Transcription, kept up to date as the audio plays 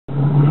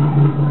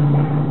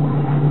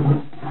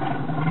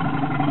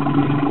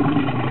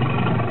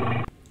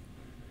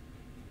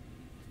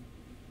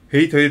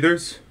Hey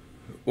traders,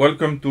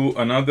 welcome to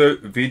another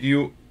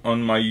video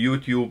on my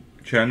YouTube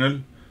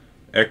channel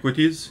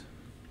Equities.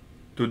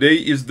 Today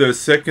is the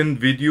second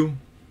video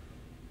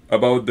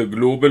about the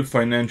global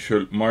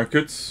financial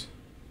markets,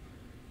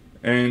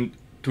 and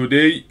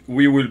today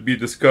we will be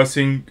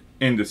discussing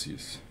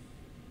indices.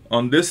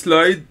 On this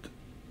slide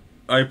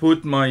I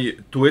put my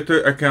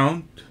Twitter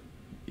account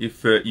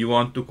if you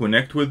want to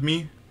connect with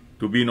me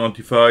to be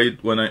notified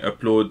when I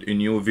upload a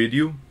new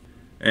video.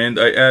 And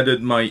I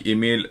added my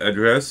email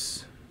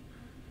address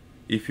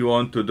if you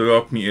want to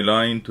drop me a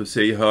line to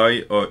say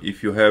hi, or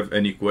if you have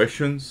any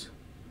questions.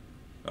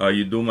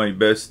 I do my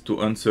best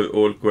to answer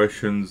all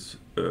questions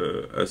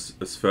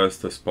as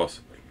fast as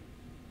possible.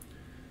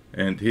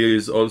 And here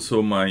is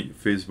also my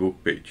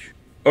Facebook page.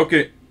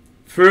 Okay,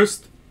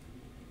 first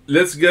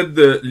let's get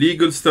the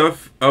legal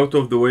stuff out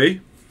of the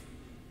way.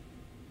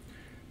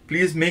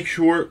 Please make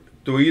sure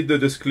to read the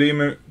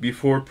disclaimer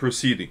before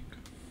proceeding.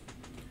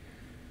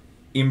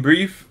 In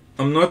brief,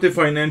 I'm not a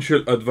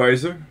financial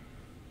advisor.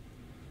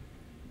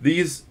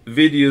 These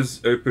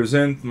videos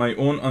represent my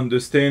own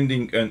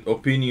understanding and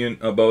opinion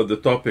about the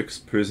topics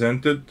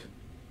presented.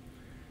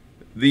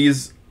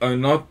 These are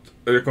not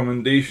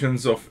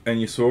recommendations of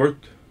any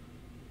sort.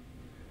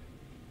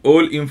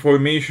 All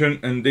information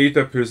and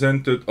data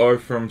presented are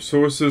from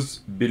sources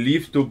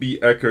believed to be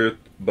accurate,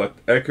 but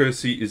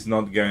accuracy is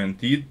not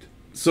guaranteed.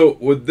 So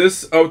with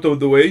this out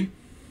of the way,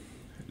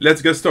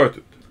 let's get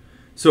started.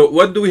 So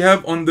what do we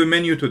have on the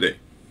menu today?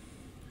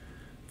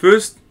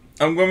 First,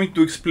 I'm going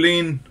to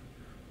explain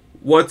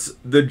what's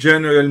the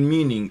general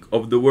meaning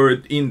of the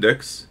word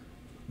index.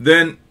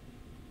 Then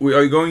we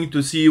are going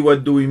to see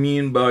what do we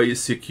mean by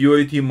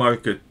security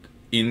market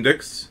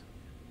index.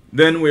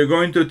 Then we're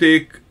going to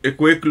take a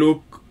quick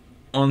look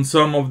on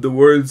some of the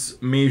world's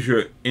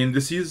major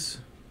indices.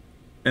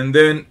 And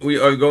then we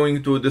are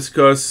going to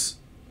discuss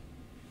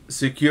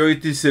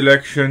security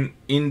selection,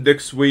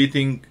 index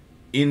weighting,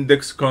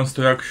 index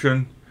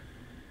construction,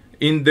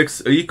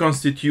 index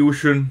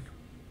reconstitution,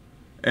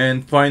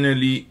 and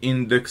finally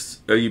index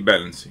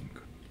rebalancing.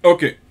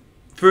 Okay,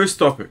 first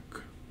topic.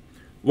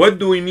 What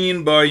do we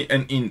mean by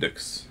an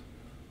index?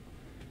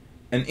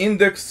 An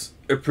index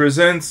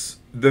represents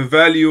the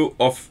value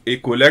of a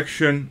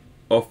collection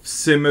of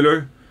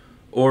similar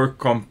or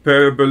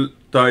comparable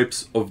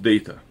types of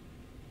data,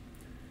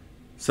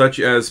 such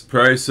as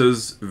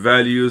prices,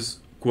 values,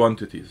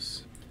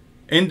 quantities.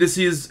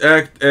 Indices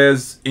act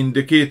as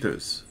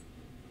indicators,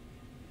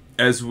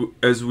 as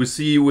we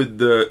see with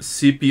the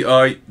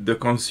CPI, the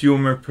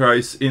Consumer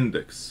Price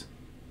Index.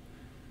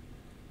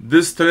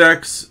 This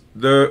tracks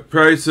the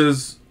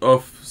prices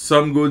of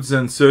some goods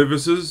and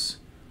services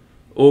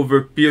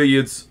over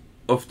periods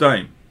of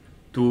time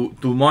to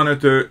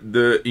monitor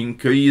the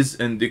increase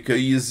and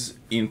decrease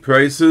in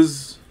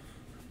prices,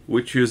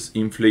 which is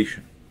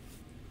inflation.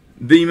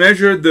 They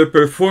measure the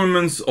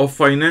performance of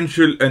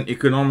financial and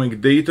economic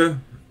data,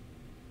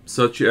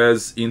 such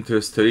as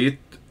interest rate,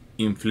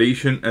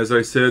 inflation, as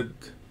I said,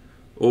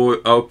 or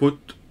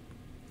output.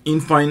 In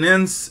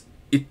finance,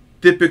 it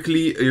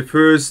typically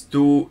refers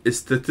to a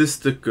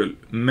statistical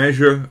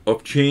measure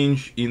of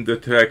change in the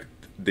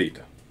tracked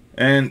data.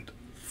 And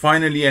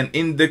finally, an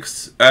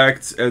index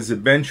acts as a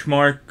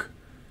benchmark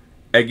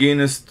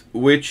against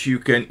which you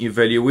can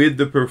evaluate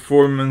the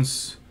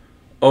performance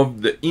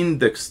of the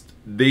indexed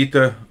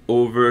data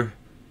over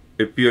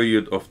a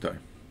period of time.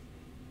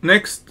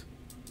 Next,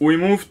 we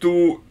move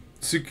to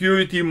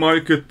security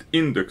market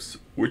index,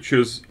 which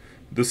is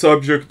the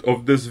subject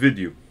of this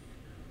video.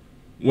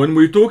 When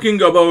we're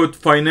talking about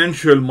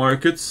financial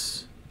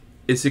markets,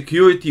 a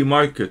security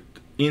market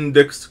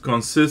index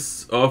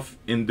consists of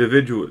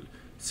individual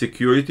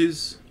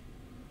securities,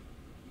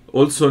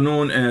 also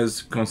known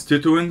as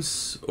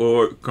constituents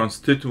or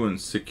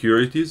constituent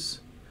securities,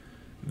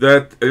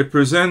 that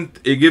represent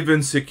a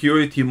given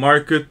security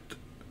market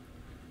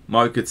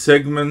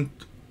segment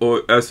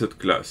or asset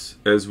class,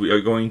 as we are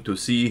going to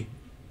see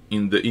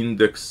in the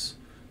index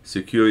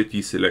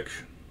security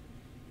selection.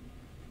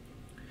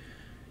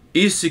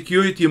 Each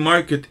security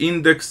market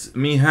index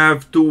may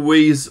have two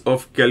ways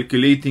of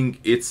calculating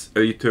its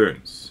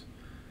returns,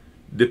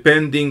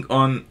 depending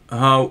on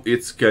how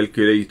it's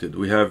calculated.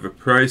 We have a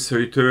price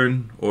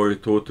return or a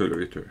total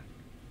return.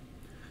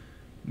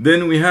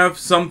 Then we have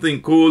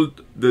something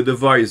called the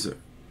divisor.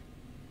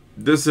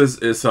 This is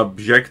a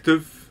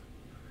subjective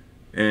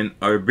and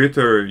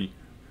arbitrary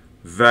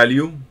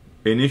value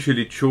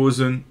initially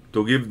chosen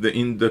to give the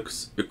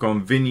index a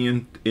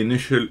convenient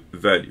initial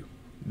value.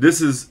 This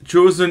is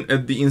chosen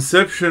at the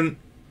inception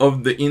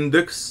of the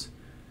index,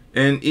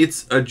 and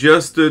it's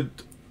adjusted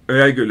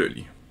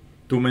regularly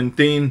to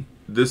maintain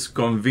this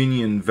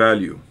convenient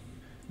value.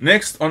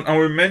 Next on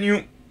our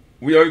menu,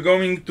 we are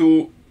going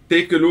to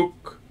take a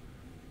look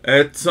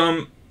at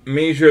some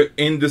major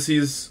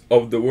indices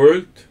of the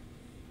world.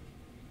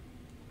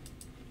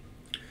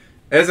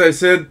 As I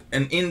said,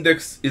 an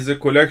index is a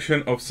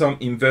collection of some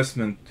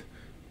investment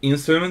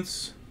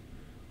instruments.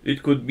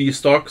 It could be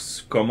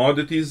stocks,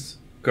 commodities,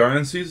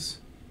 currencies.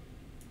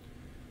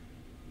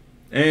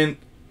 And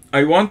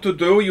I want to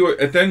draw your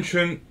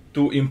attention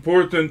to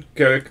important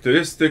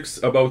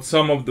characteristics about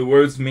some of the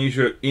world's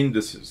major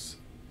indices,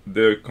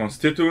 their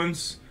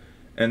constituents,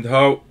 and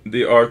how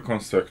they are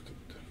constructed.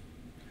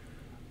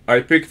 I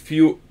picked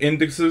few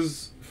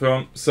indexes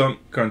from some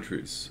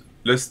countries.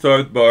 Let's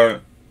start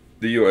by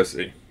the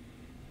USA.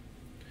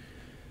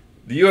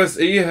 The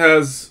USA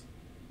has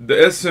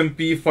the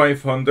S&P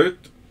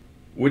 500,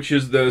 which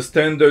is the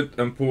Standard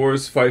 &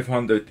 Poor's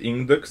 500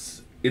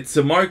 index. It's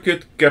a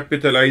market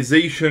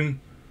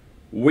capitalization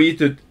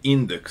weighted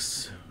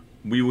index.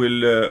 We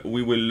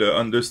will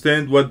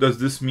understand what does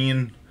this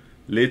mean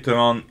later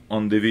on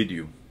the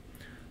video.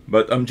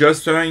 But I'm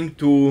just trying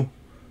to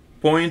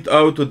point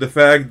out to the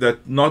fact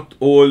that not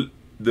all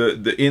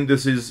the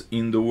indices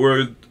in the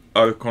world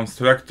are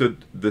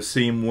constructed the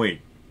same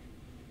way.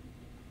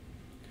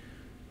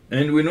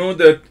 And we know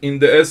that in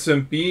the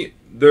S&P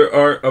there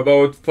are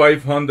about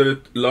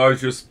 500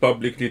 largest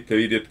publicly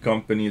traded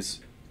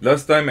companies.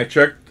 Last time I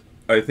checked,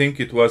 I think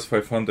it was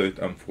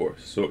 504,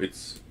 so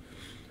it's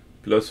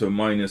plus or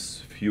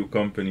minus few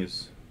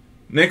companies.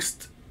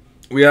 Next,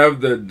 we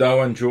have the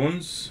Dow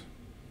Jones,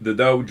 the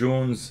Dow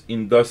Jones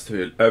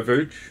Industrial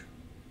Average.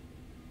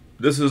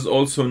 This is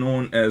also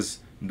known as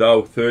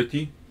Dow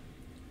 30.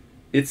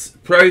 It's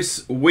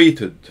price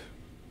weighted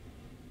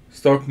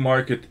stock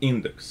market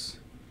index,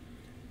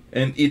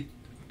 and it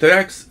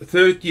tracks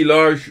 30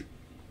 large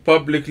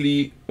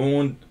publicly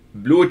owned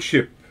blue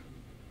chip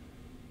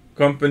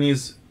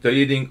companies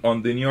trading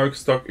on the New York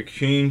Stock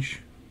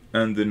Exchange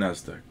and the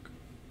Nasdaq.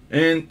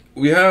 And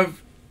we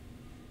have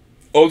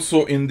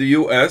also in the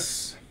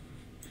US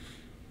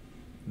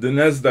the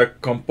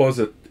Nasdaq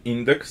Composite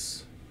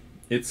Index.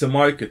 It's a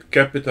market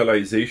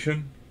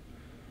capitalization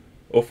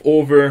of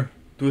over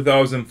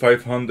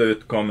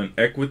 2,500 common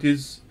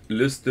equities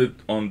listed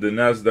on the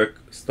Nasdaq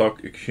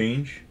Stock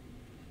Exchange.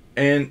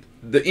 And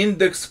the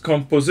index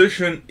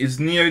composition is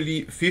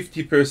nearly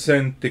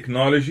 50%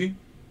 technology,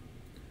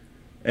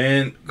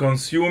 and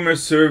consumer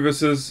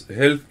services,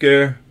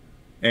 healthcare,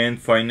 and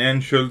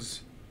financials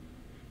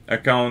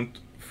account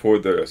for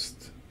the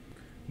rest.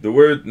 The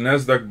word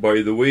Nasdaq,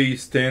 by the way,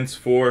 stands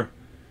for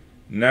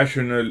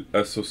National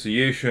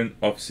Association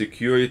of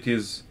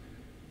Securities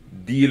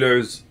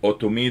Dealers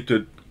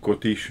Automated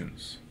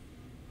Quotations.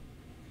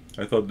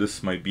 I thought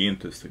this might be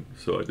interesting,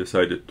 so I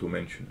decided to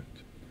mention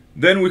it.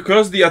 Then we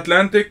cross the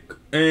Atlantic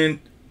and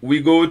we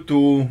go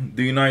to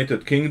the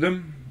United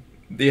Kingdom.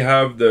 They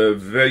have the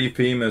very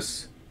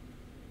famous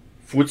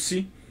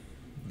FTSE,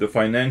 the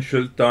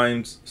Financial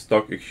Times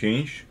Stock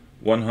Exchange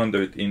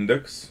 100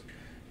 Index.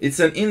 It's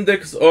an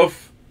index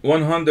of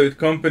 100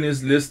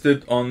 companies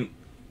listed on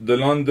the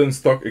London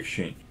Stock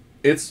Exchange.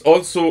 It's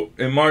also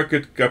a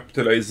market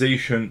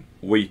capitalization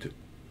weighted.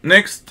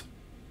 Next,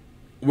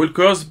 we'll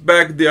cross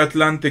back the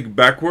Atlantic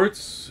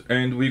backwards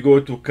and we go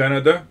to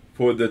Canada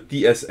for the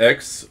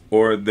TSX,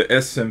 or the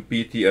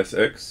S&P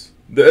TSX.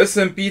 The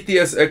S&P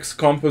TSX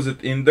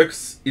Composite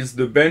Index is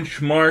the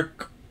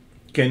benchmark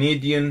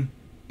Canadian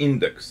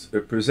index,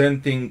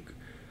 representing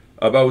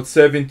about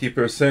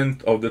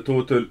 70% of the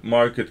total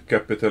market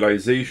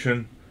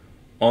capitalization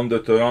on the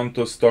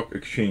Toronto Stock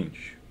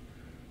Exchange,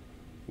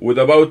 with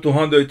about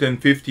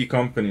 250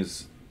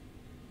 companies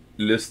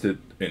listed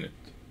in it.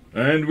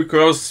 And we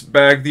cross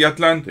back the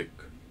Atlantic.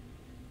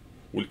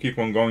 We'll keep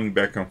on going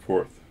back and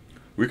forth.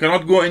 We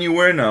cannot go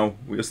anywhere now.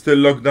 We are still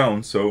locked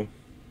down, so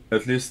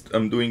at least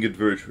I'm doing it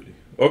virtually.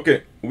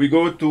 Okay, we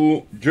go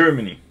to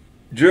Germany.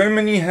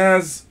 Germany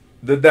has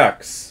the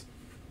DAX.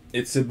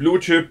 It's a blue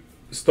chip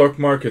stock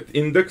market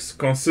index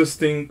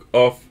consisting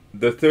of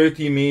the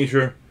 30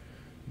 major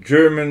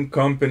German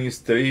companies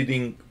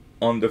trading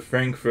on the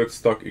Frankfurt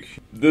Stock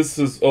Exchange. This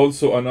is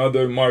also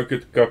another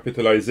market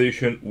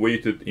capitalization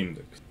weighted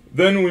index.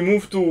 Then we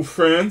move to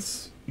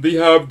France. They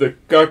have the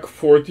CAC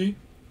 40.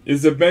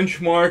 Is a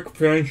benchmark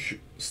French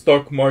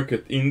stock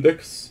market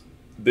index.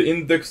 The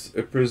index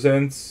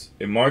represents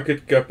a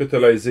market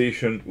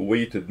capitalization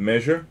weighted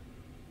measure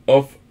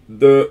of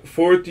the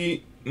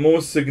 40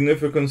 most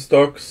significant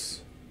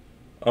stocks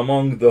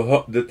among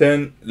the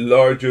 10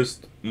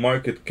 largest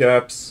market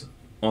caps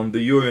on the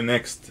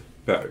Euronext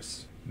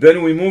Paris.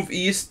 Then we move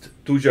east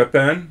to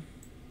Japan.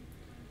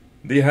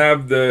 They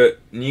have the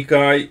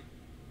Nikkei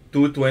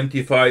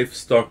 225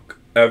 stock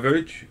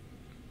average.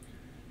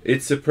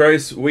 It's a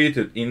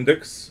price-weighted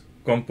index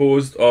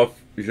composed of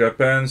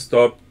Japan's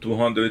top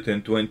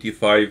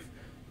 225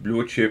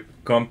 blue-chip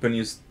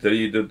companies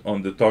traded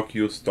on the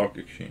Tokyo Stock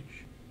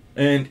Exchange.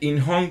 And in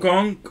Hong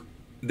Kong,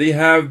 they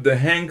have the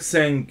Hang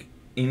Seng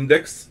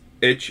Index,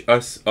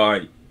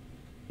 HSI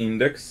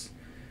Index.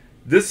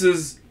 This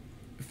is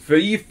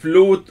free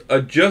float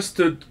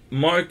adjusted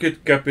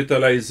market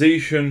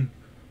capitalization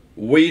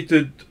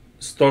weighted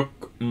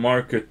stock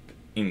market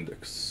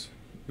index.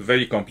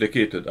 Very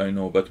complicated, I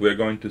know, but we're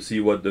going to see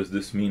what does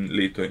this mean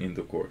later in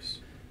the course.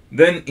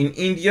 Then in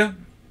India,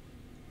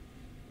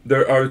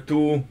 there are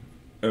two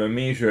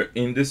major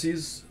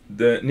indices.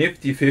 The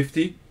Nifty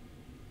 50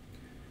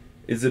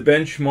 is a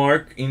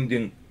benchmark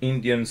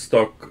Indian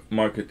stock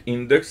market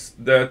index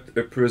that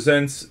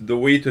represents the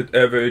weighted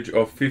average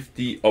of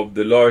 50 of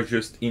the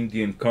largest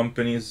Indian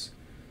companies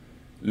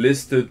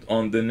listed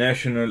on the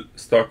National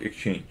Stock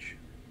Exchange.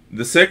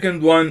 The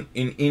second one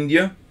in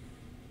India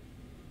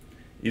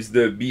is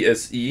the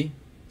BSE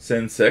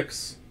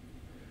Sensex,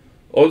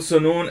 also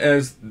known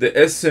as the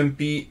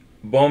S&P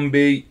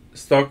Bombay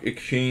Stock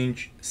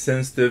Exchange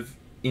Sensitive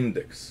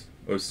Index,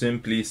 or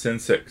simply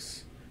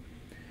Sensex,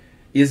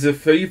 is a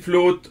free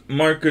float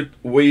market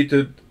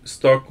weighted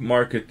stock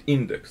market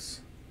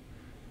index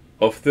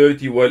of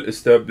 30 well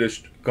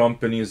established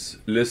companies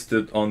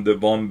listed on the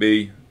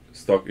Bombay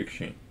Stock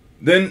Exchange.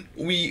 Then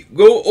we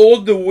go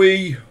all the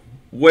way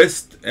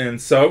west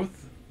and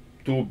south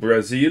to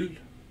Brazil.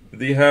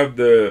 They have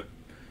the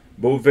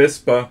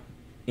Bovespa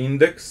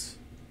index,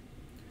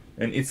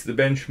 and it's the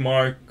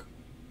benchmark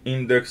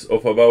index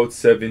of about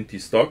 70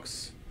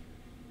 stocks.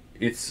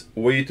 It's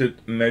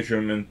weighted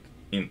measurement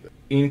index.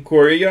 In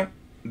Korea,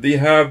 they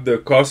have the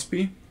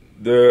KOSPI,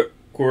 the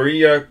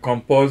Korea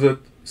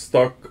Composite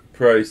Stock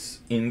Price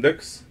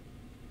Index,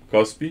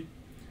 KOSPI.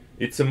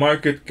 It's a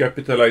market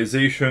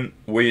capitalization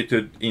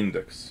weighted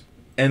index.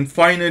 And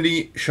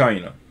finally,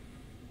 China.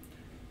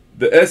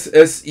 The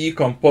SSE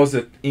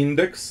Composite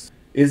Index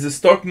is a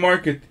stock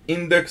market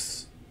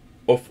index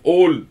of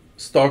all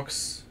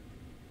stocks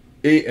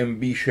A and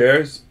B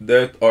shares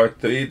that are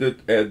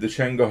traded at the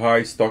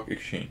Shanghai Stock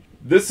Exchange.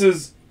 This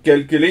is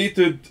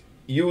calculated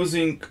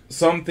using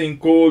something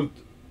called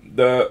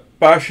the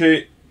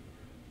Pache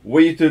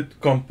Weighted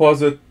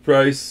Composite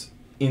Price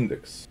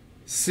Index.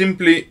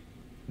 Simply,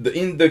 the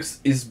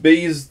index is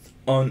based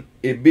on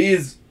a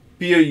base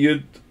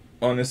period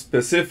on a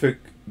specific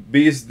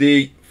base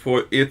day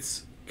for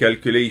its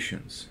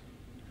calculations.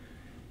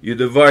 You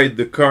divide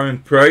the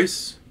current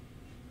price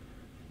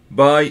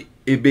by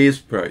a base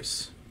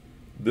price.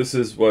 This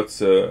is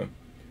what's a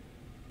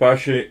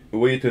Pache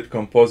Weighted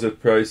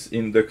Composite Price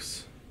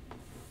Index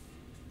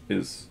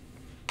is.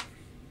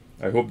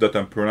 I hope that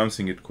I'm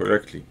pronouncing it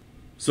correctly.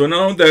 So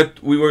now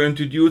that we were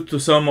introduced to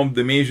some of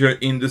the major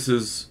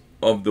indices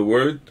of the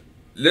world,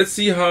 let's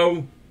see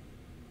how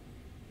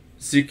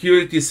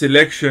security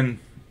selection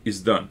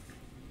is done.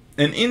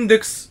 An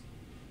index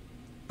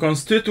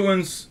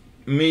constituents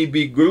may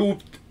be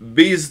grouped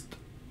based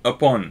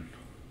upon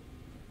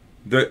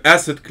their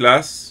asset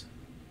class,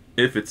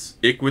 if it's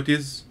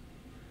equities,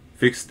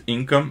 fixed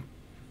income,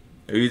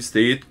 real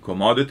estate,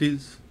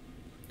 commodities,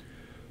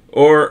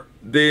 or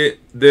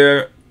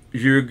their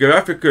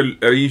geographical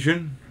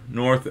region,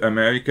 North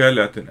America,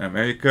 Latin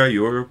America,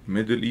 Europe,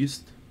 Middle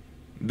East,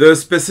 the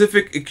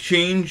specific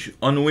exchange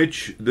on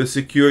which the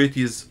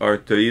securities are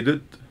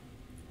traded.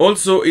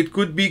 Also, it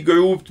could be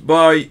grouped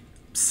by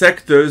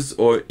sectors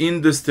or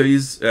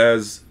industries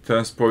as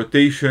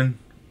transportation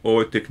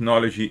or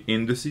technology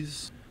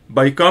indices,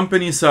 by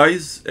company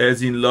size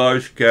as in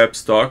large cap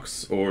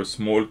stocks or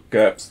small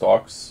cap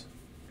stocks,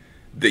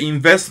 the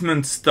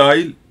investment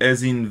style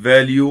as in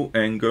value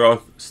and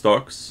growth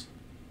stocks,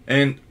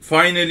 and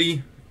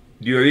finally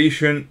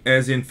duration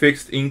as in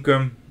fixed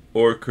income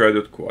or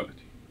credit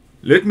quality.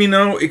 Let me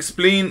now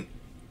explain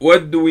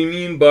what do we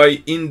mean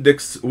by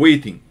index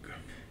weighting.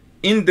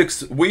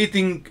 Index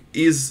weighting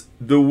is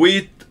the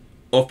weight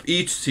of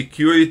each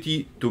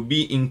security to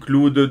be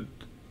included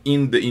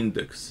in the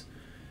index.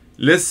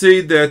 Let's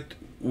say that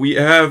we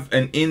have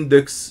an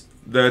index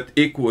that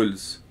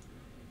equals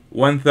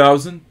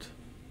 1000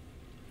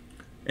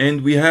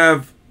 and we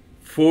have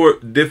 4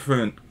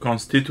 different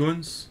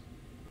constituents.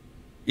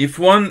 If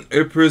one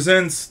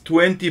represents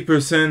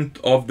 20%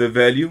 of the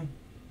value,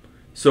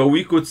 so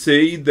we could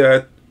say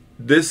that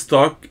this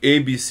stock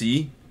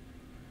ABC,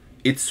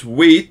 its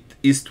weight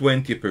is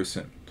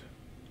 20%.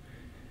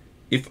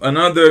 If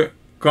another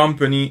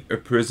company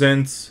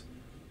represents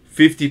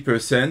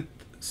 50%,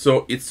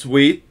 so its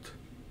weight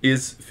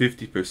is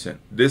 50%.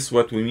 This is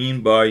what we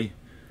mean by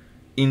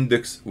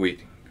index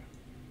weighting.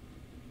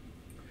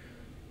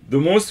 The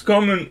most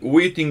common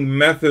weighting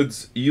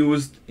methods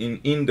used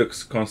in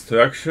index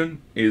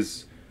construction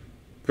is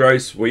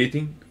price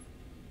weighting,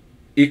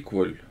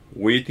 equal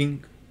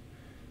weighting,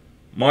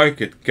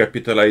 market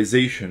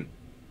capitalization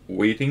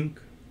weighting,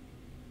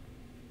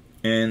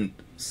 and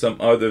some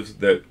others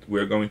that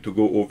we're going to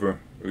go over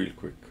real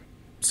quick.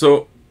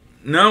 So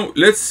now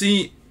let's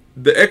see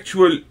the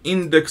actual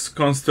index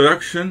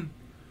construction,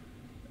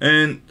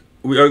 and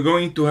we are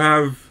going to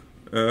have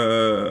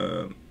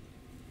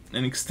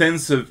an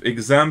extensive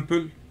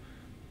example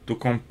to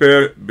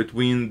compare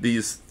between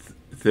these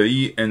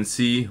three and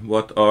see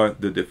what are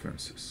the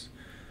differences.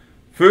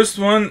 First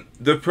one,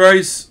 the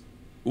price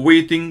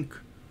weighting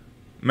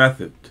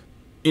method.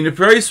 In a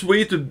price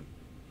weighted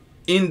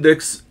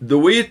index, the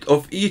weight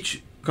of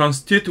each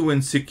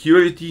constituent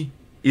security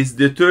is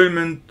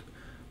determined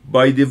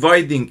by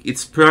dividing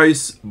its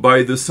price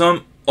by the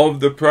sum of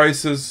the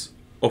prices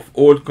of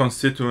all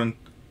constituent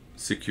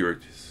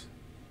securities.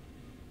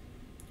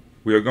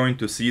 We are going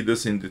to see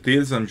this in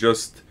details. I'm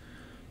just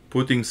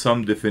putting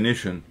some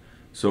definition,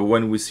 so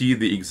when we see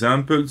the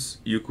examples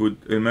you could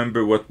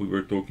remember what we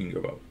were talking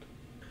about.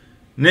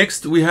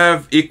 Next, we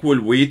have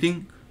equal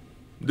weighting.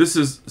 This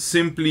is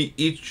simply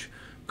each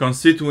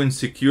constituent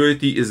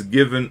security is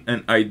given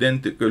an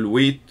identical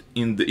weight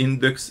in the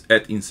index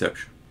at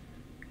inception.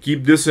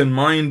 Keep this in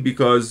mind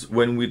because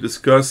when we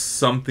discuss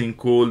something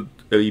called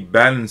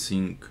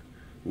rebalancing,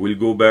 we'll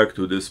go back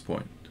to this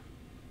point.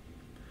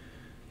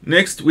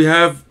 Next, we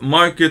have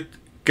market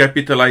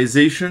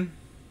capitalization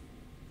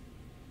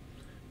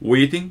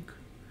weighting.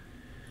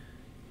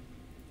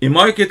 A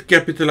market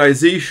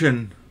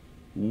capitalization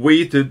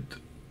weighted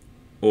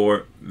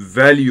or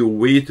value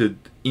weighted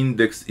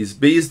index is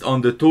based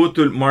on the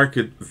total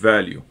market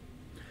value,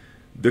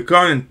 the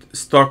current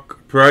stock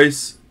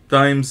price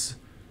times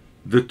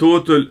the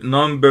total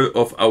number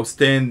of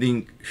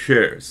outstanding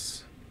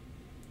shares.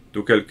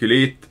 To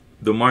calculate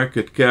the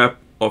market cap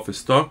of a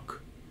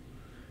stock,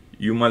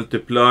 you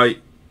multiply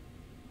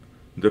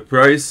the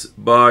price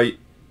by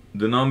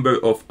the number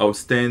of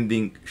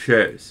outstanding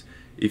shares.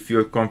 If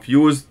you're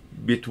confused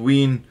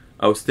between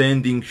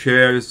outstanding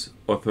shares,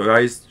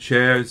 authorized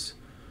shares,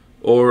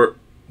 or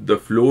the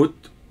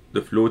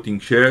floating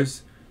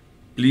shares,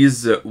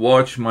 please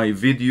watch my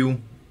video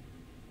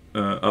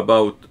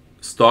about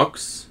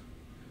stocks.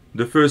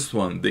 The first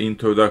one, the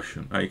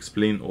introduction, I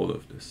explain all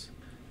of this.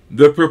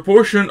 The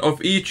proportion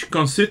of each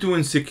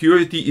constituent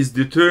security is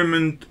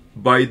determined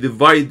by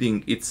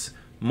dividing its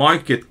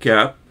market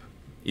cap,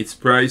 its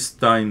price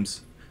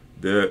times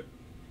the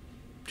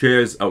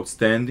shares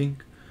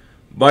outstanding,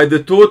 by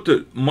the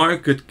total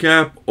market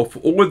cap of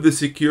all the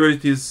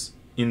securities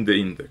in the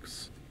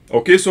index.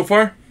 Okay so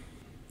far?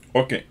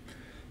 Okay.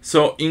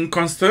 So in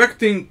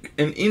constructing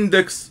an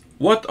index,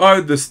 what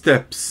are the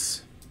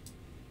steps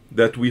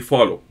that we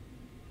follow?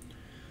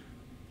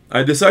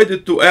 I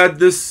decided to add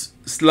this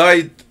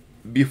slide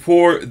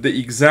before the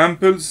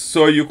examples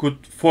so you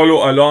could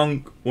follow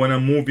along when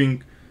I'm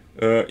moving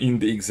in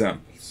the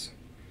examples.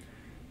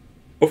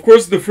 Of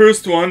course, the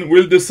first one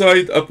will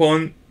decide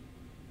upon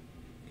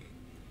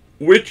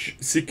which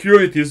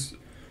securities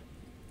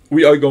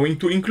we are going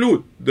to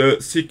include, the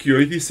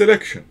security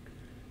selection.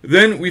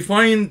 Then we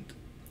find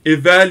a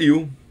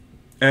value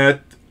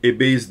at a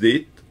base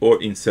date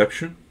or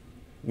inception.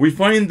 We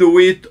find the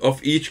weight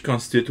of each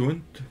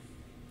constituent.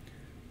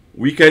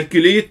 We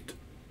calculate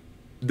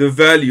the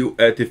value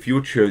at a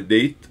future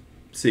date,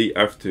 say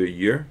after a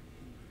year.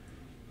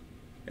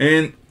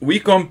 And we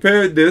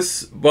compare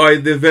this by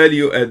the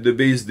value at the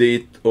base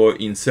date or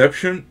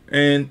inception,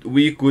 and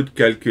we could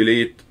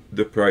calculate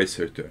the price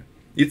return.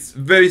 It's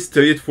very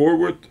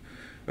straightforward.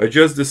 I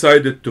just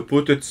decided to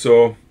put it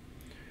so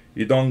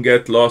you don't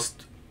get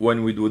lost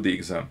when we do the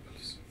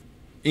examples.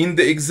 In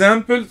the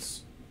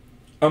examples,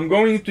 I'm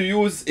going to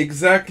use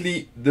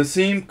exactly the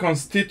same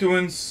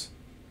constituents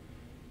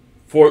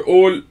for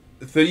all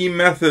three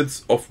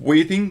methods of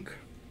weighting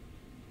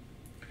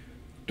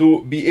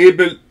to be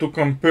able to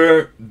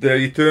compare the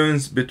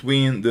returns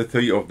between the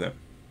three of them.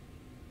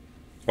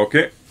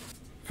 Okay?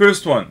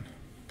 First one,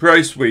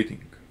 price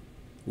weighting.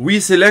 We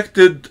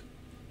selected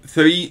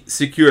three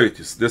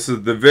securities. This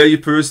is the very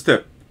first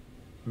step.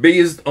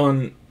 Based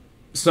on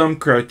some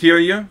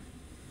criteria,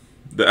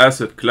 the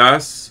asset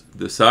class,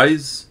 the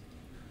size,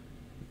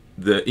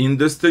 the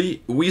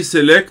industry, we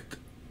select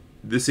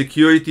the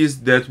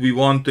securities that we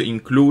want to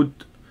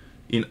include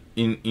in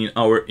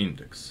our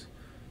index.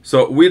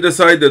 So we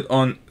decided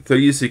on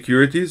three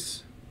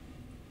securities: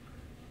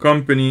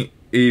 company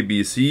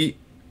ABC,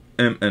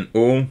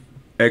 M&O,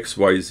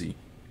 XYZ.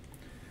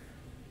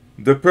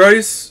 The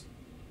price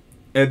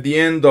at the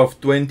end of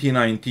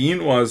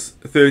 2019 was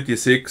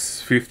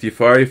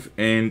 36.55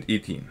 and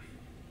 18.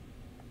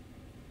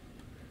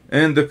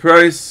 And the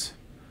price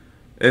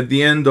at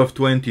the end of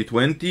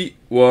 2020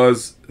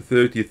 was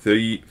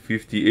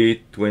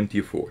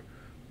 33.58.24.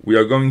 We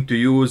are going to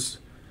use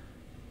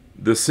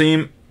the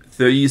same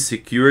three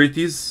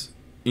securities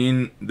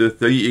in the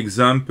three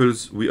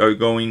examples we are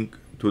going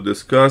to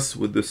discuss,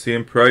 with the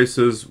same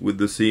prices, with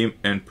the same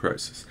end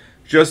prices,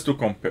 just to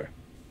compare.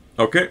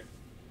 Okay?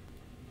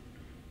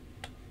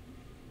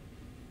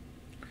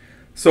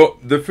 So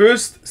the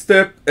first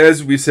step,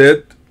 as we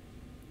said,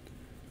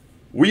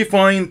 we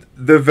find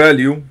the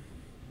value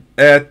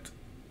at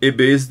a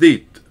base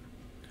date.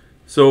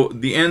 So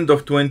the end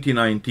of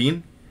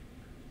 2019,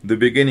 the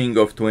beginning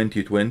of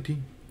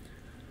 2020.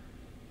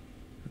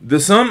 The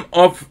sum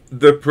of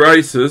the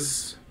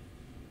prices,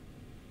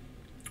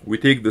 we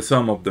take the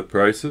sum of the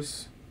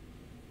prices,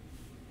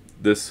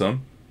 this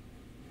sum,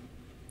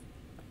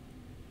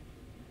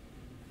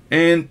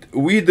 and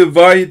we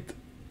divide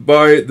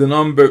by the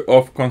number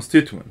of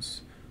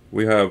constituents.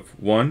 We have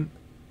 1,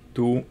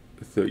 2,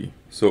 3.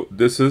 So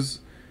this is,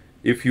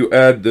 if you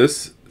add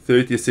this,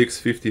 36,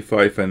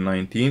 55, and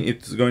 19,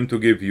 it's going to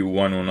give you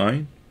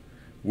 109.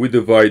 We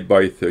divide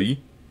by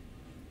 3.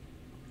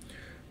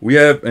 We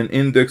have an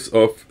index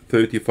of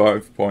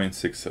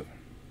 35.67.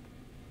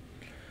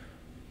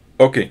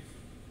 Okay,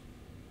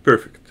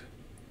 perfect.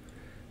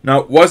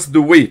 Now, what's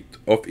the weight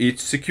of each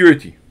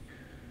security?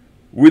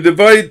 We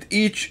divide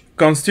each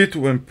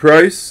constituent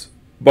price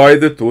by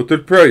the total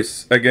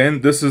price.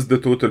 Again, this is the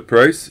total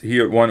price,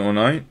 here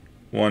 109.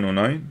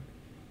 109.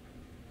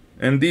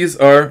 And these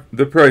are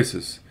the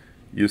prices.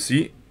 You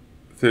see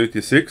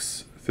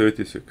 36,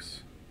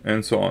 36,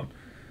 and so on.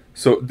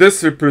 So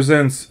this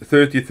represents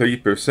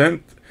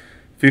 33%,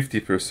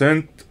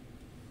 50%,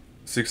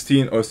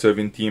 16 or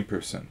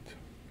 17%.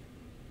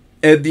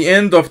 At the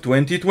end of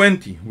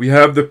 2020, we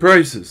have the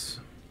prices.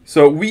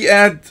 So we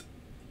add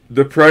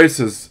the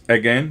prices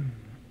again,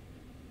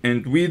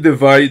 and we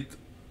divide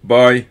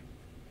by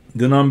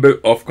the number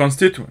of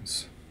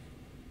constituents.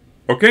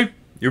 Okay,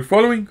 you're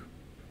following?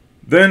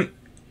 Then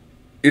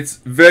it's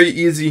very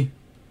easy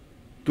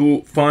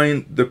to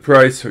find the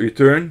price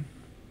return.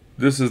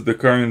 This is the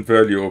current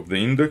value of the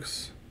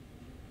index.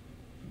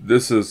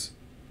 This is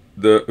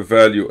the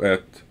value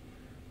at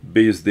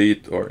base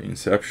date or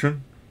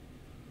inception.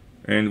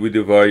 And we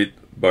divide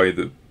by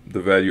the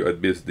value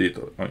at base date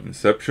or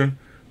inception.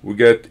 We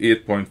get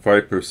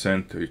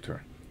 8.5%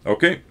 return.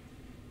 Okay?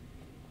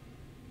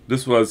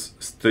 This was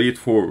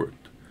straightforward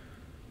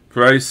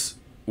price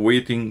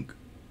weighting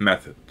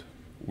method.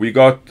 We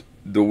got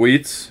the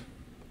weights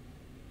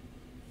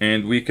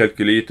and we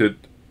calculated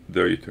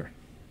the return.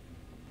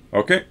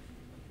 Okay?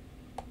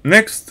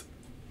 Next,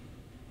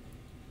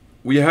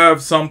 we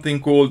have something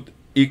called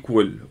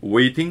equal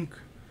weighting,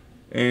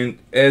 and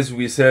as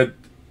we said,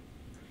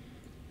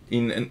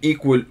 in an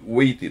equal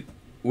weighted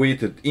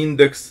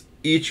index,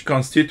 each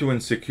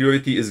constituent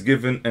security is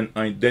given an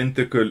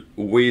identical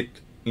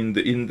weight in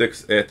the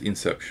index at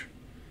inception.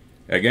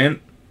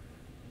 Again,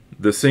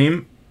 the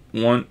same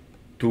 1,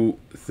 2,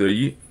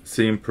 3,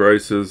 same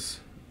prices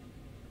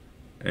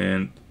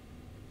and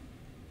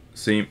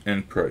same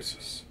end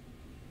prices.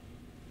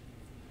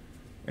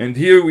 And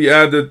here we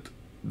added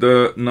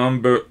the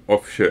number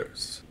of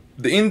shares.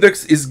 The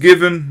index is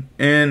given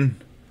an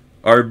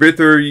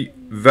arbitrary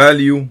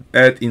value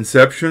at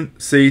inception,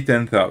 say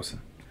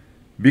 10,000.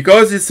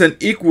 Because it's an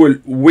equal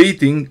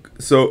weighting,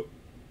 so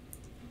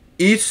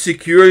each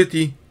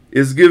security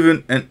is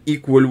given an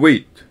equal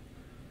weight.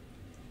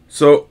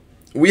 So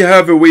we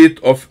have a weight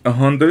of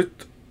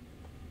 100.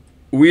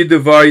 We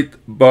divide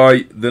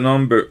by the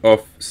number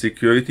of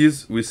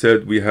securities. We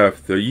said we have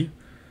 3.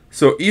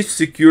 So each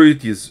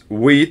security's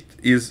weight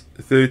is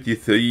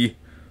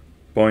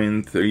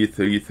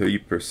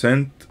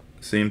 33.333%.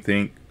 Same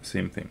thing,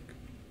 same thing.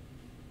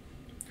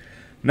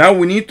 Now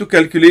we need to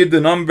calculate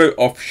the number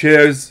of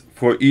shares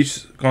for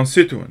each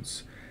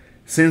constituents.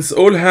 Since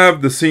all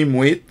have the same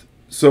weight,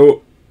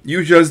 so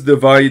you just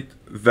divide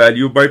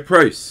value by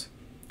price,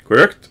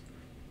 correct?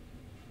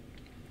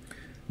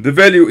 The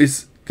value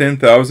is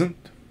 10,000.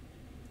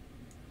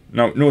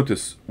 Now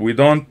notice, we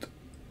don't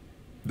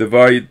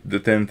divide the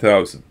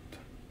 10,000.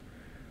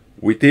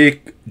 We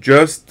take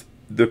just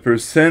the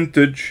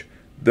percentage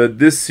that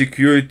this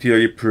security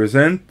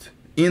represent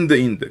in the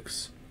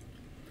index.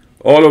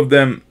 All of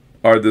them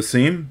are the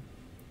same,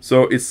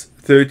 so it's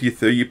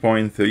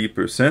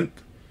 33.3%.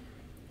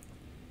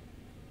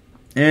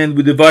 And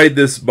we divide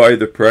this by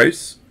the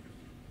price,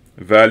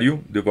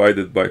 value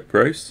divided by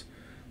price.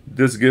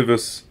 This gives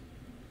us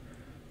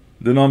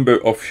the number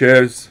of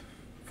shares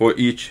for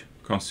each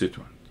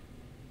constituent.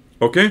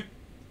 Okay?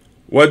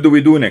 What do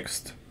we do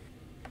next?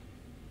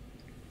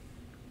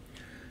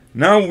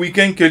 Now we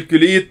can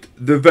calculate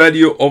the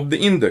value of the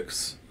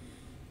index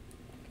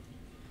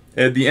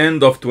at the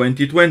end of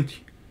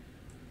 2020.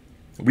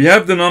 We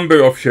have the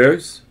number of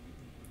shares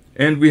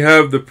and we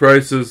have the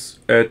prices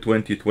at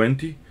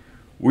 2020.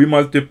 We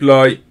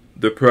multiply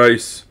the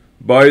price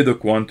by the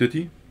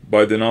quantity,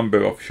 by the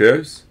number of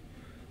shares.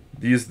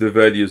 These are the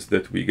values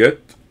that we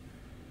get.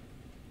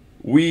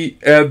 We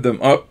add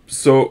them up,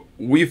 so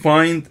we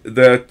find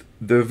that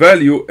the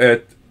value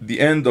at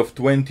the end of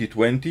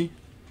 2020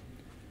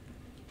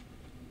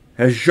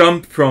 has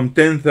jumped from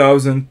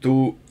 10,000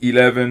 to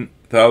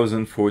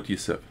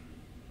 11,047.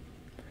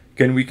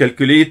 Can we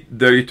calculate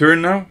the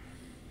return now?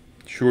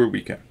 Sure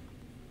we can.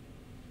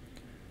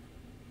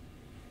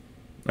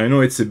 I know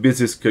it's a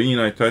busy screen.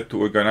 I tried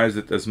to organize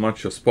it as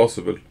much as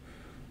possible,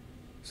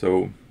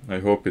 so I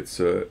hope it's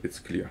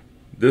clear.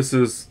 This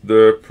is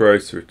the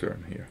price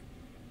return here.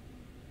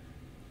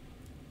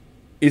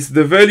 It's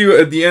the value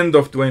at the end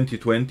of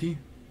 2020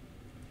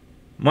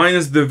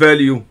 minus the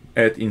value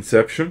at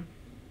inception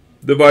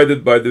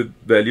divided by the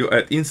value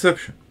at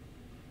inception.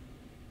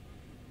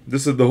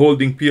 This is the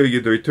holding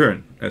period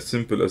return, as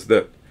simple as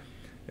that.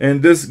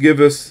 And this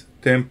gives us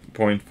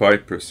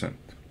 10.5%.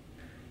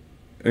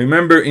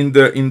 Remember, in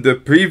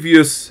the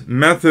previous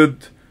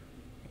method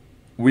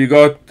we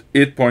got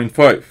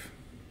 8.5.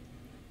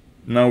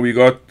 Now we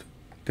got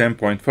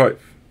 10.5.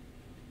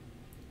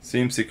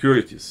 Same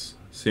securities,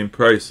 same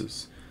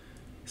prices,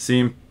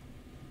 same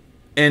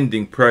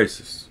ending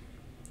prices.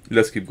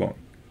 Let's keep going.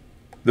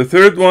 The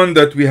third one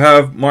that we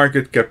have,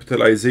 market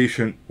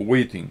capitalization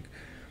weighting.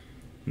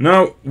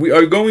 Now we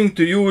are going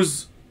to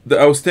use the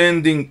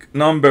outstanding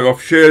number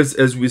of shares,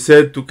 as we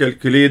said, to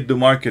calculate the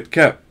market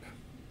cap.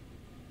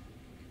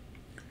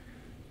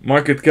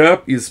 Market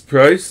cap is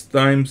price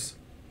times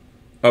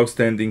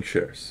outstanding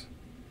shares.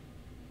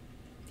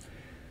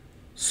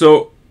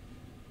 So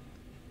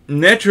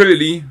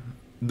naturally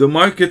the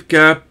market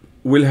cap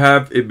will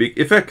have a big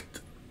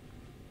effect.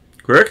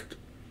 Correct?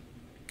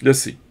 Let's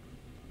see.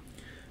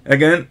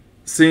 Again,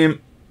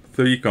 same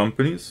 3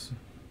 companies.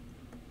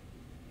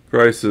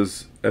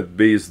 Prices at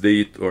base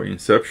date or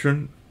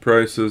inception,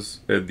 prices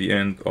at the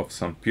end of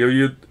some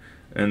period,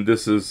 and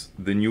this is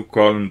the new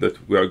column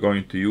that we are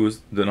going to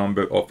use, the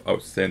number of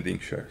outstanding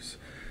shares.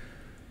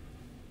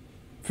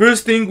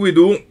 First thing we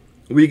do,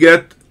 we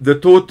get the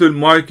total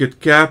market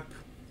cap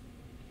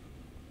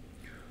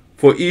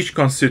for each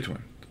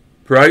constituent.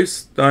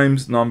 Price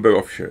times number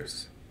of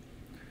shares.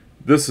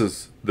 This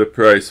is the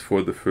price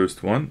for the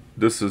first one.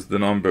 This is the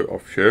number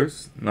of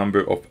shares,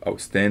 number of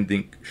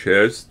outstanding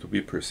shares to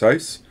be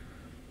precise.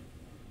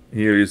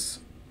 Here is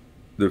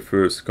the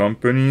first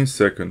company,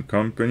 second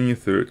company,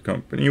 third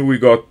company. We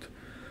got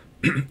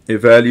a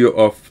value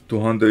of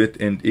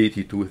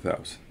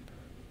 282,000.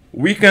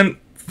 We can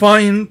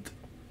find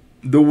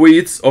the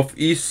weights of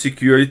each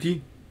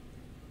security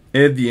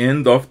at the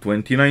end of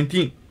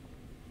 2019.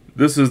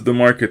 This is the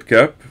market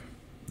cap.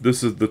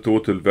 This is the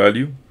total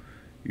value.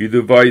 You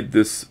divide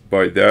this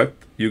by that,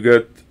 you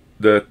get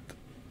that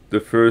the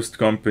first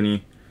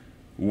company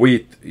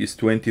weight is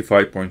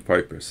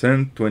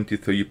 25.5%,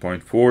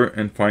 23.4%,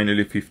 and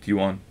finally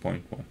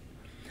 51.1%.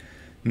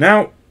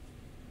 Now,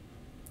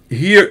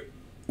 here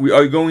we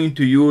are going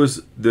to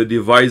use the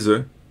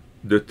divisor,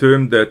 the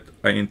term that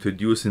I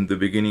introduced in the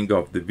beginning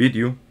of the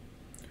video,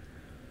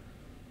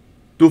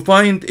 to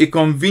find a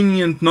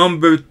convenient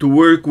number to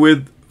work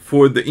with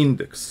for the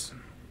index.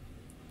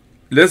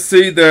 Let's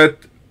say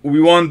that we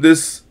want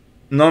this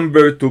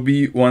number to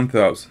be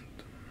 1000.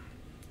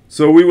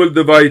 So we will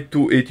divide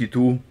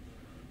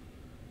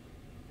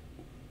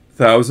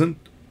 282,000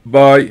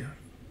 by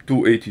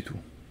 282.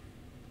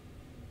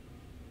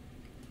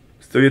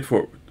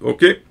 Straightforward,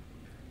 okay?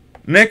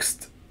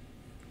 Next,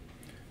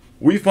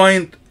 we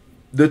find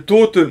the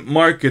total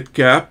market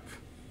cap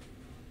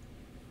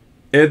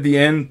at the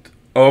end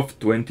of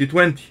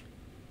 2020.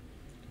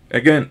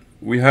 Again,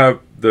 we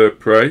have the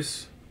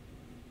price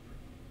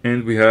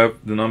and we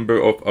have the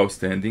number of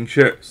outstanding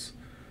shares.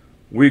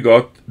 We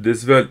got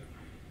this value.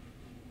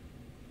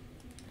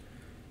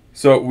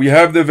 So we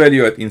have the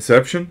value at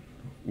inception.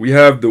 We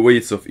have the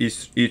weights of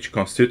each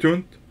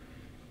constituent.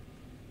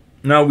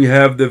 Now we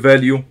have the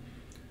value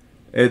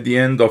at the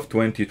end of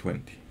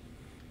 2020.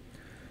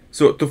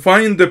 So to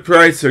find the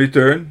price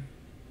return,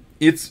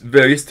 it's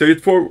very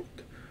straightforward.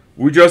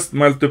 We just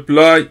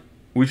divide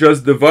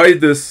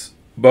this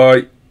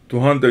by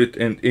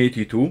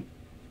 282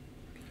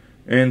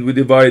 and we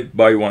divide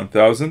by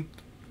 1000.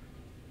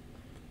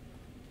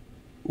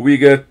 We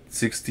get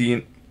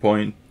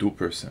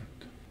 16.2%.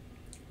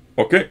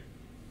 Okay?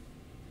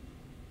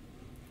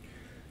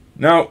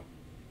 Now,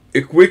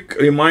 a quick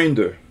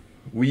reminder.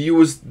 We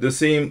used the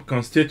same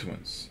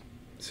constituents,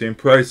 same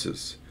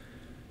prices,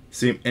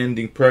 same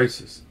ending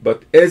prices.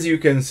 But as you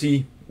can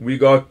see, we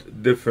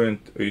got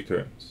different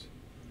returns.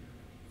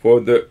 For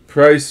the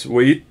price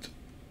weight,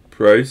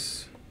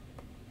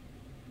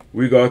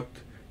 we got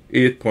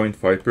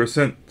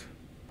 8.5%.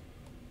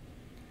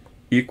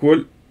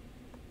 Equal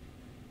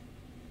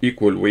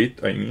weight,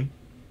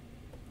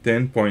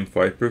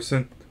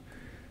 10.5%.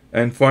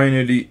 And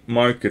finally,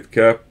 market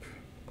cap,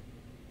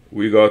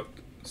 we got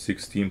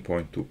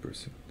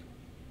 16.2%.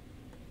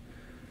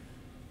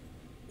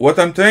 What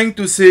I'm trying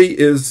to say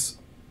is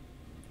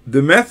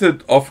the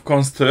method of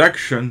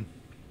construction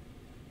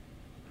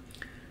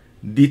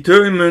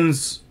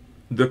determines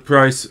the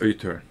price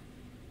return.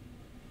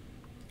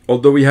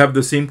 Although we have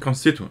the same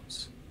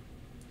constituents,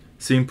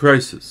 same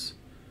prices,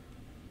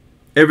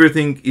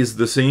 everything is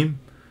the same,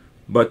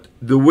 but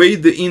the way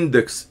the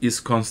index is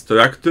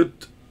constructed,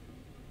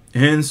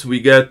 hence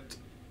we get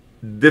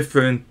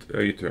different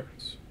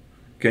returns.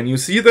 Can you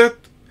see that?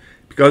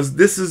 Because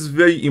this is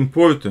very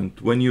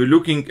important when you're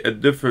looking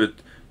at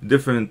different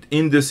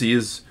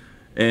indices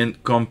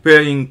and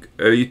comparing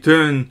a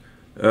return.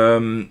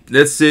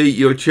 Let's say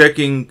you're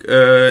checking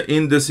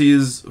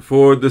indices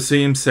for the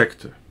same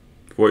sector,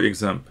 for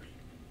example,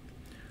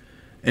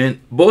 and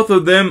both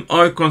of them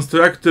are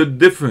constructed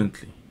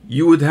differently.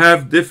 You would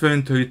have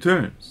different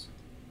returns.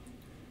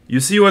 You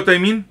see what I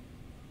mean?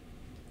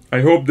 I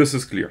hope this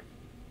is clear.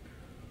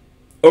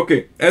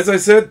 Okay, as I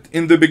said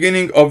in the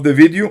beginning of the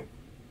video,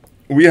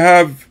 we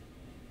have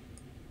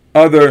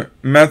other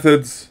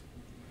methods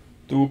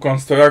to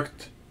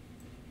construct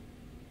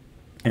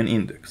an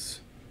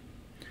index.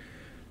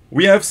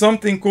 We have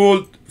something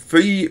called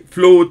free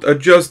float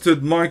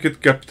adjusted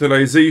market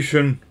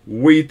capitalization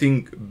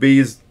weighting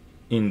based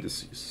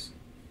indices.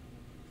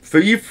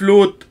 Free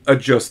float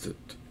adjusted.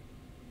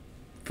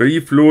 Free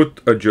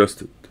float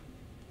adjusted.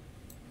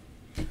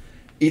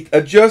 It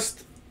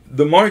adjusts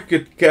the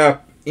market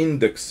cap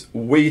index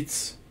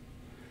weights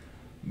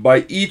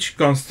by each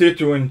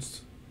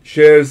constituent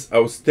shares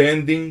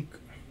outstanding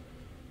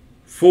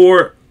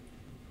for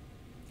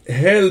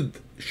held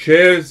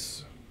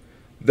shares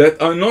that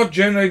are not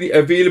generally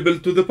available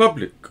to the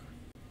public.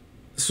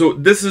 So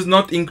this is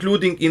not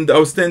including in the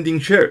outstanding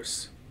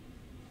shares.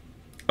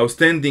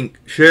 Outstanding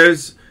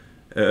shares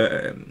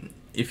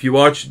if you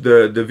watch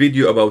the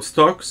video about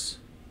stocks,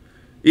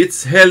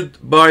 it's held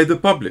by the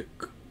public.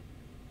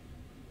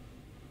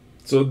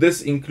 So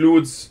this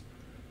includes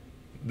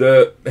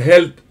the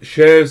held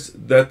shares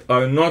that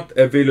are not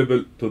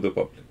available to the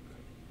public.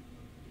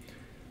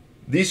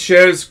 These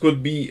shares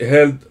could be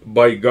held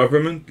by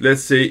government.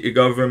 Let's say a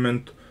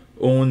government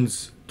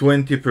owns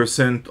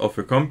 20% of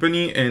a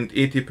company and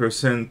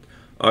 80%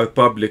 are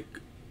public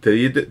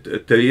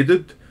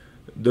traded.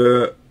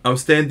 The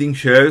outstanding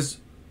shares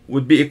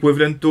would be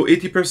equivalent to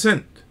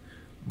 80%.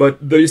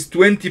 But there is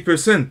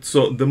 20%,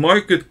 so the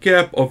market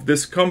cap of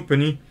this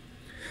company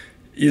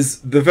is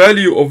the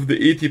value of the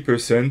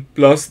 80%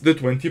 plus the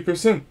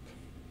 20%.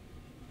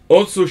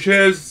 Also,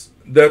 shares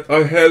that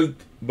are held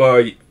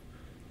by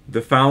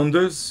the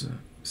founders,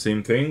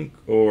 same thing,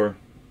 or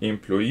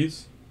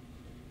employees.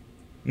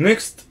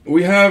 Next,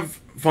 we have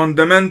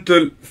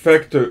fundamental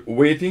factor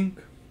weighting.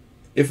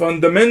 A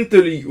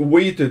fundamentally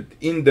weighted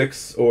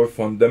index or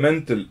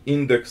fundamental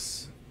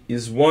index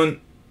is one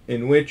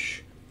in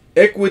which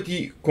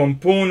equity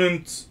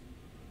components,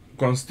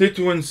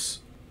 constituents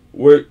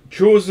were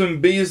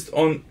chosen based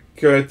on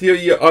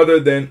criteria other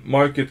than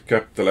market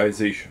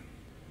capitalization.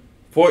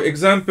 For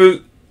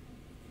example,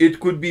 it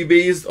could be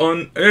based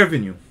on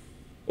revenue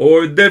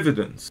or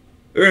dividends,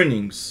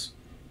 earnings,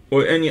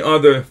 or any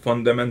other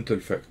fundamental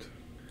factor.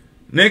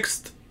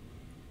 Next,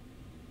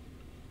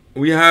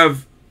 we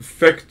have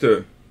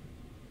factor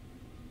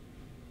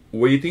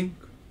weighting,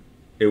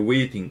 a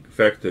weighting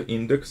factor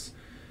index.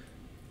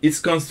 It's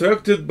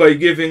constructed by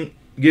giving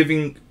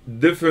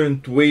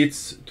different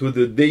weights to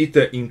the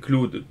data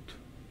included.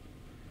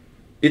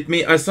 It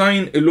may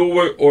assign a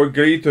lower or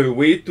greater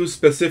weight to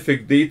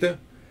specific data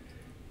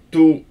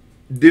to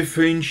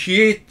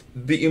differentiate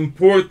the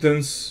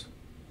importance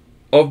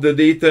of the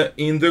data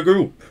in the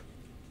group.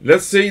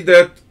 Let's say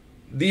that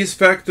these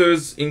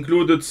factors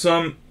included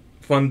some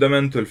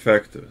fundamental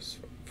factors.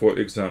 For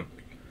example,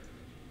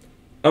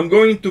 I'm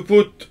going to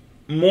put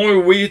more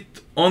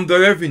weight on the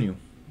revenue.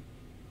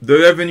 The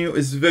revenue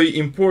is very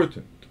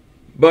important,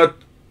 but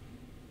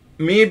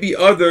maybe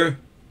other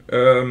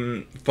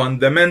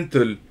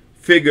fundamental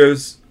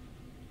figures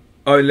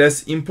are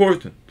less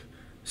important,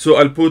 so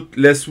I'll put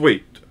less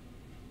weight.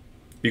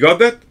 You got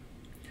that?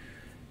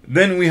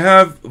 Then we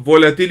have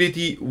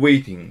volatility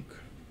weighting.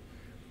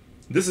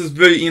 This is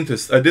very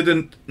interesting. I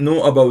didn't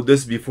know about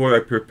this before I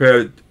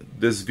prepared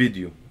this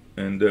video,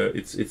 and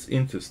it's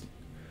interesting.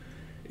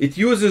 It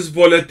uses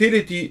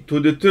volatility to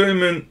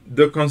determine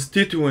the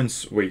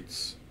constituents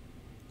weights.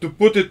 To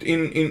put it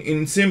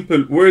in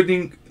simple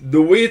wording,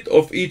 the weight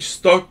of each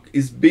stock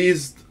is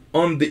based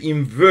on the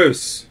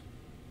inverse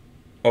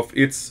of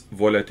its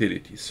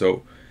volatility.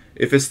 So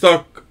if a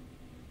stock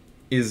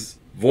is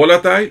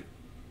volatile,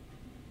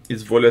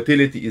 its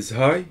volatility is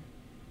high,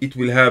 it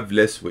will have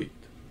less weight.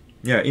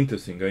 Yeah,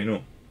 interesting, I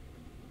know.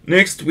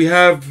 Next, we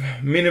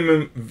have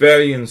minimum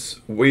variance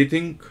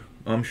weighting.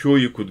 I'm sure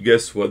you could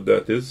guess what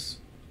that is.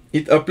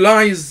 It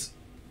applies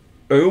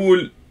a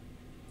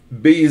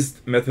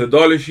rule-based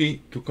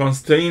methodology to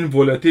constrain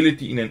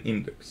volatility in an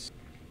index.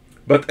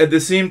 But at the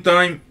same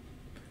time,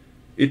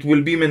 it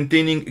will be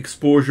maintaining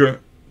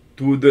exposure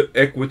to the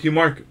equity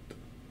market.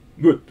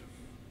 Good.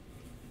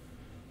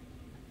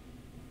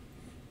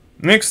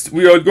 Next,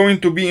 we are going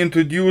to be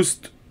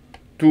introduced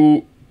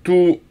to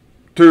two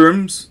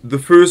terms. The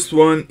first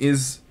one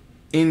is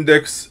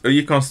index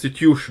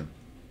reconstitution.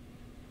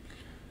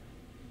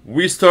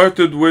 We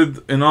started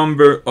with a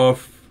number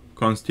of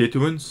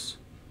constituents.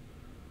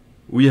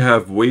 We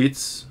have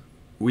weights,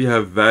 we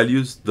have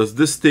values. Does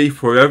this stay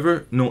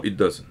forever? No, it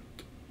doesn't.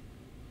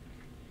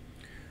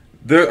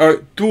 There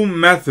are two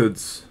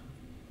methods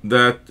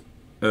that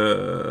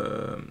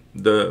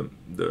the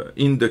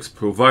index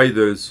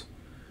providers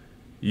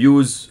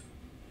use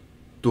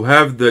to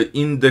have the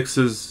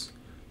indexes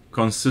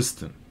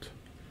consistent.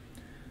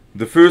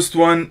 The first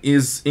one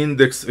is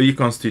index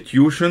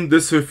reconstitution.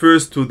 This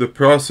refers to the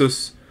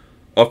process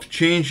of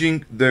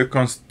changing the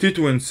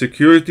constituent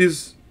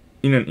securities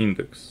in an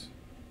index.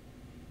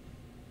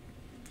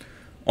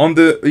 On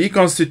the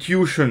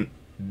reconstitution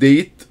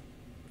date,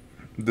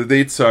 the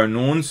dates are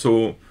known,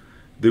 so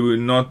there will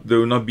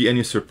not be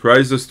any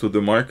surprises to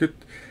the market.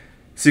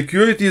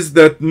 Securities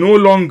that no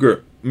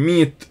longer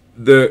meet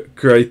the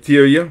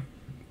criteria,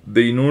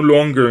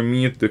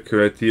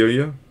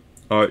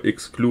 are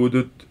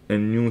excluded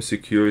and new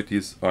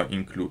securities are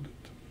included.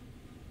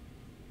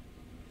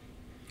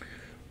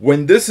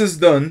 When this is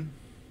done,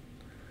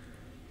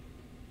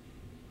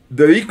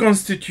 the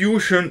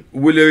reconstitution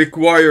will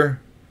require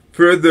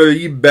further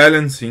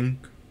rebalancing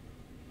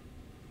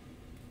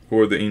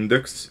for the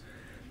index,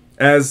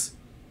 as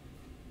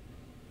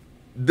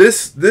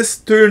this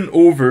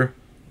turnover,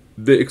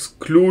 the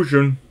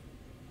exclusion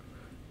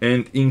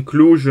and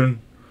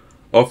inclusion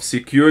of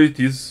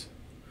securities,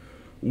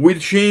 will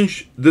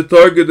change the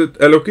targeted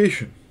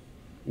allocation,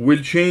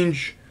 will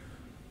change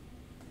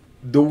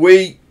the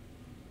way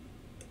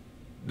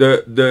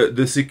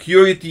the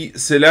security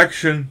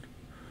selection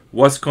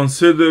was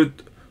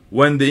considered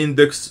when the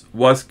index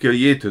was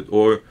created,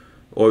 or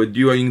or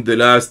during the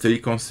last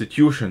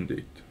reconstitution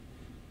date.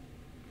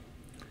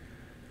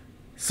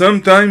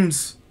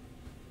 Sometimes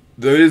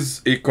there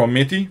is a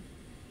committee,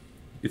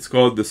 it's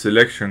called the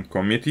selection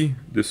committee,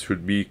 this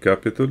should be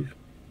capital,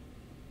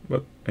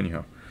 but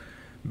anyhow.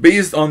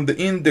 Based on the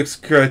index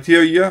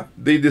criteria,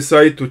 they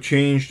decide to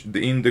change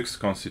the index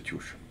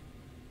constitution.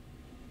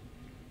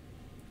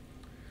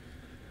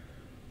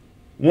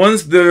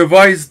 Once the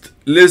revised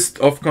list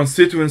of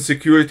constituent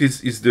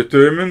securities is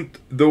determined,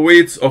 the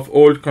weights of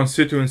all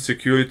constituent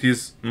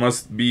securities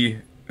must be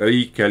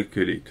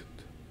recalculated.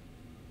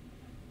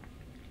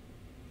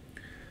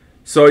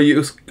 So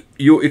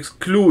you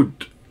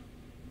exclude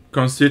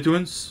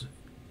constituents,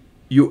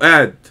 you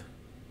add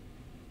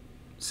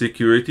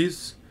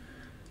securities,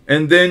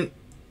 and then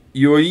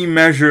you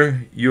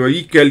remeasure, you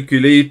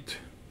recalculate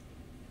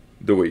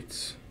the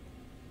weights.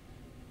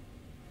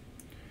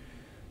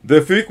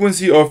 The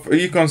frequency of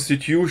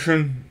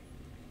reconstitution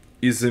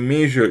is a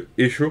major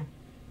issue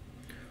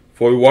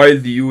for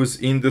widely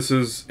used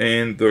indices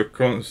and their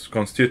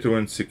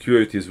constituent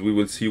securities. We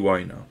will see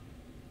why now.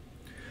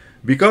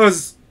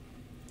 Because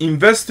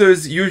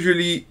investors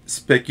usually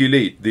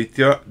speculate,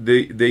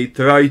 they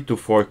try to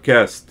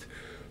forecast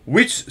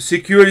which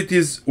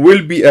securities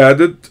will be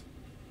added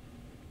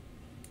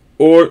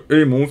or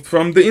removed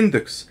from the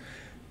index.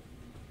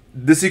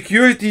 The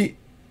security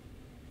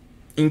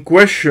in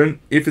question,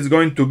 if it's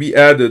going to be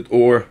added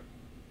or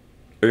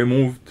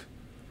removed,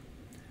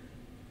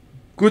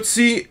 could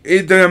see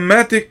a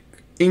dramatic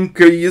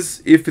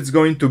increase if it's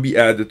going to be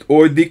added,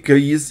 or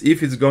decrease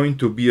if it's going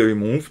to be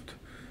removed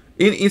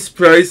in its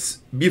price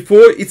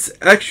before it's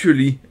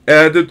actually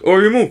added or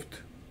removed.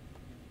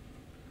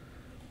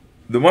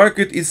 The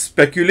market is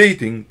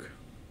speculating,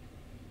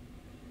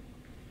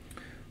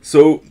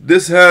 so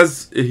this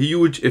has a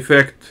huge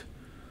effect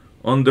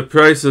on the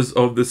prices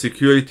of the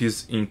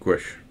securities in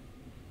question.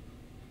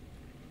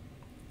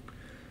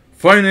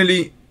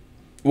 Finally,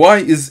 why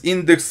is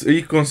index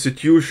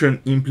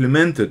reconstitution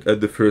implemented at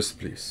the first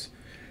place?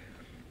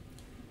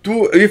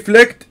 To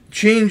reflect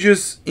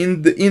changes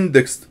in the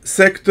indexed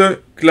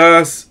sector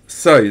class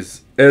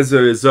size. As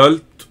a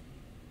result,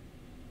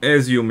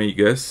 as you may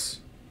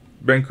guess,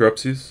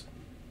 bankruptcies.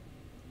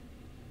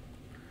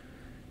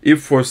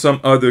 If for some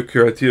other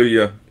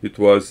criteria it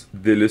was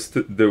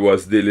delisted, there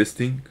was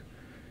delisting,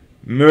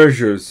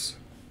 mergers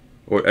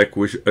or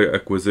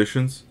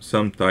acquisitions,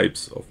 some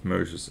types of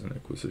mergers and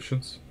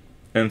acquisitions,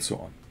 and so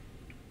on.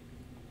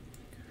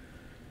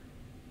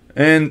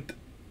 And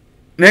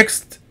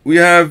next we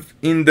have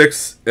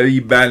index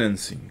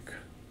rebalancing.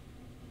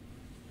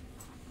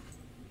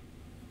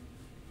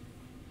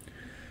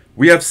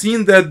 We have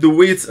seen that the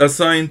weights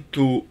assigned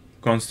to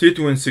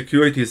constituent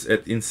securities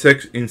at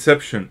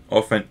inception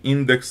of an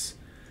index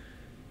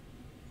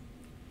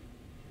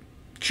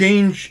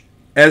change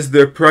as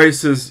their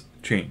prices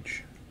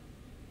change.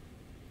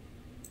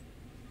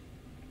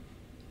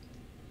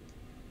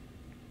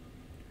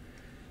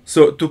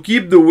 So to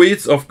keep the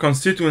weights of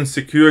constituent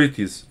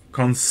securities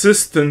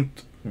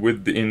consistent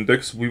with the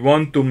index, we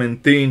want to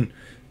maintain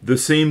the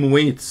same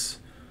weights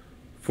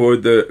for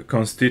the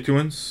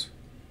constituents.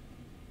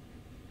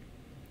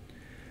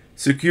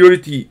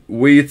 Security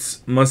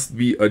weights must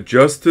be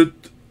adjusted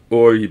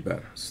or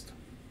rebalanced.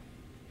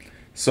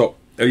 So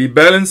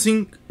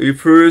rebalancing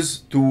refers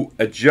to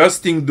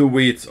adjusting the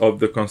weights of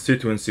the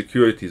constituent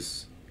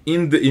securities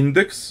in the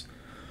index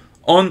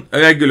on a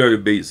regular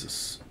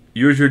basis,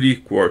 usually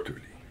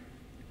quarterly.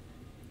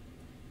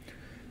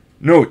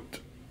 Note: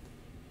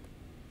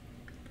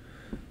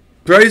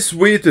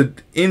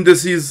 price-weighted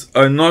indices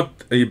are not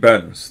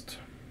rebalanced.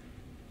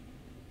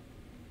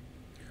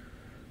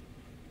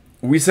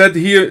 We said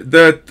here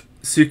that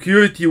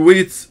security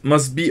weights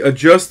must be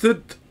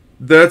adjusted.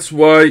 That's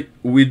why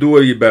we do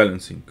a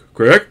rebalancing,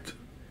 correct?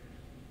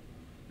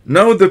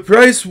 Now the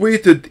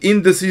price-weighted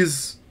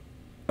indices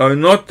are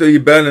not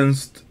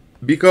rebalanced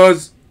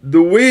because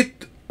the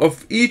weight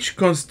of each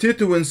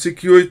constituent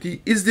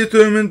security is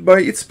determined by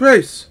its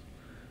price.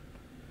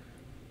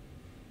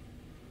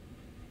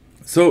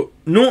 So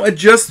no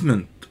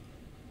adjustment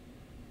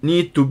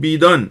need to be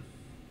done.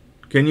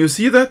 Can you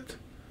see that?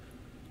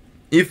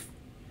 If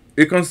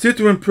a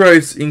constituent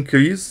price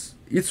increase,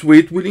 its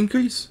weight will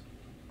increase.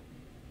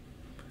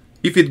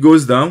 If it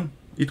goes down,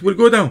 it will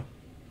go down.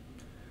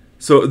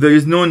 So there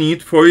is no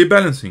need for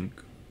rebalancing.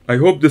 I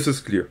hope this is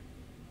clear.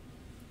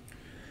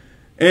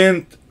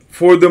 And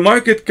for the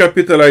market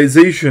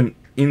capitalization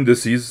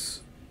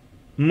indices,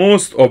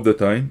 most of the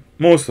time,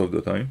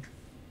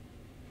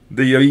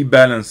 they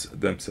rebalance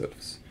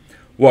themselves.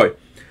 Why?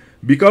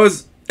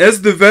 Because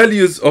as the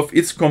values of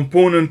its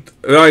component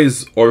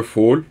rise or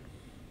fall,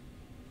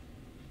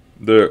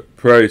 the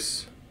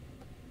price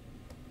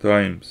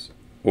times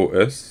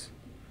OS,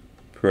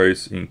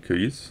 price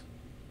increase,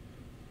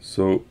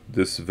 so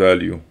this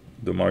value,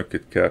 the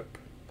market cap,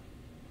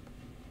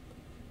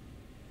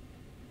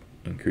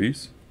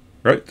 increase,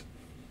 right?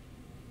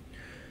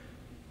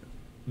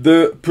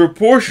 The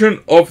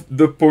proportion of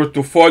the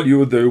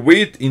portfolio, their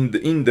weight in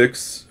the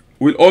index,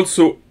 will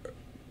also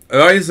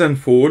rise and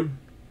fall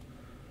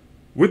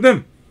with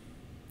them.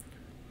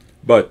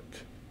 But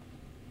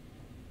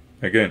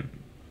again,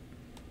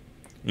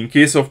 in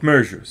case of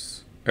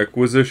mergers,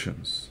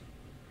 acquisitions,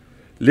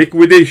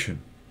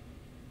 liquidation,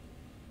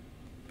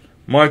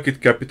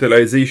 market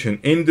capitalization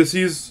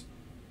indices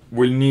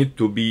will need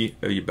to be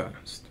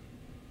rebalanced.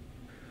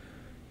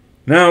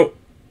 Now,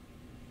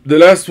 the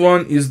last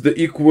one is the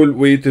equal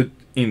weighted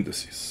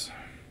indices.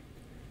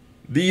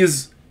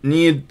 These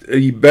need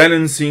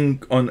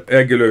rebalancing on a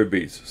regular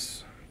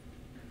basis.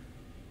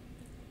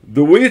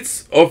 The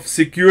weights of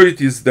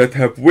securities that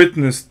have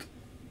witnessed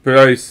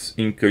price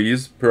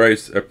increase,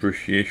 price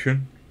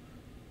appreciation,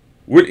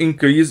 will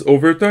increase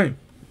over time.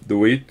 The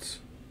weights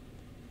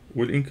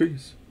will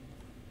increase.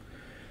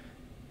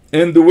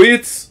 And the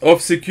weights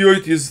of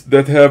securities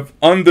that have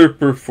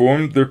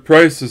underperformed, their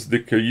prices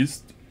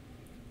decreased,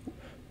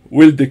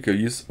 will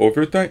decrease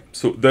over time.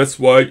 So that's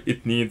why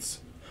it needs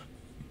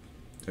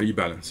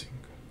rebalancing.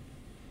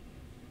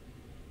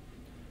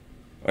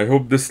 I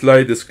hope this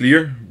slide is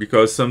clear,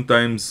 because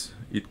sometimes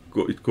it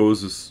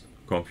causes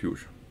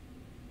confusion.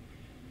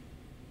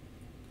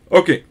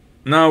 Okay,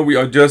 now we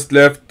are just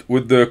left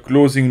with the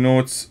closing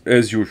notes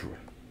as usual.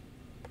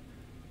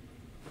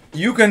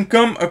 You can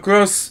come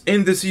across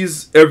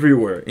indices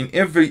everywhere, in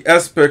every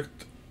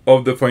aspect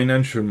of the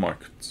financial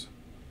markets.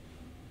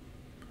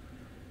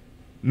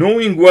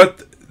 Knowing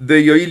what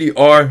they really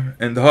are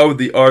and how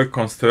they are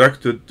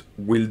constructed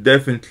will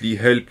definitely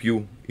help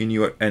you in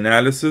your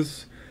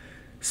analysis,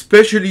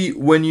 especially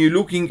when you're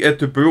looking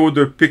at a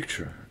broader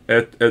picture,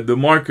 at the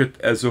market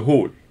as a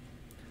whole,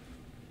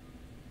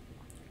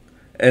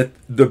 at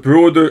the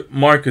broader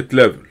market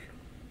level.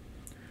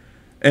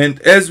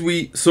 And as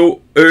we saw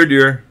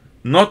earlier,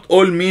 not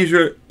all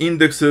major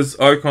indexes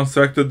are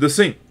constructed the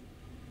same.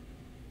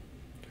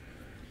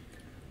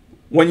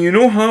 When you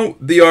know how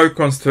they are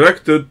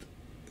constructed,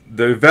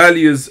 their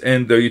values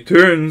and the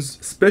returns,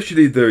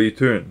 especially the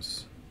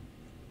returns,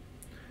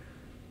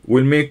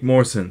 will make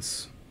more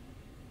sense.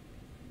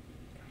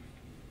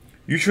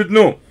 You should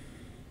know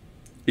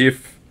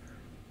if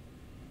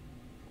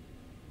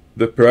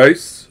the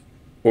price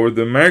or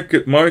the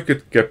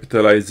market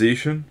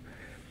capitalization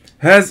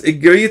has a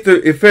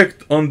greater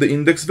effect on the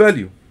index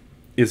value.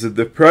 Is it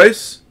the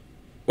price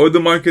or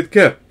the market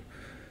cap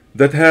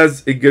that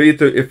has a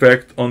greater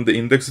effect on the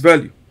index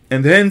value?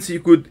 And hence you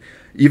could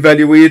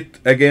evaluate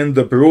again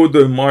the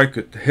broader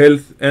market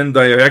health and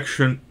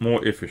direction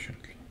more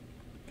efficiently.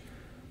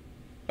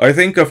 I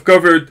think I've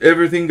covered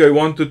everything I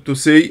wanted to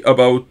say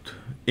about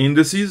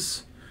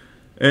indices,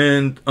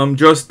 and I'm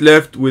just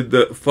left with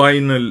the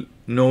final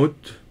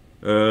note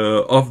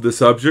of the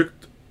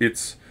subject.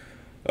 It's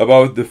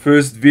about the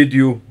first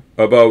video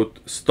about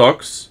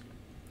stocks.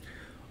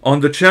 On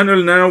the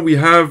channel now we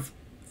have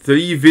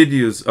 3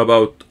 videos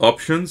about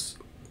options.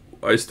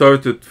 I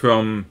started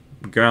from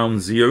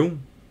ground zero,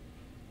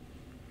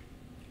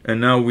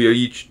 and now we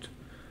reached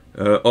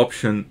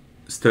option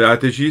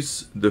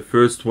strategies. The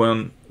first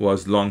one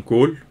was long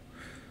call.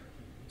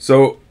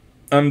 So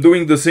I'm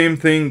doing the same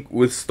thing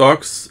with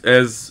stocks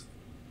as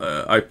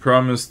I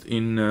promised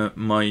in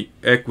my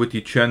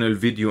equity channel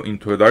video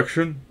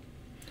introduction,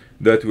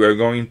 that we are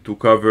going to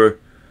cover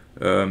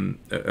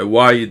a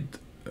wide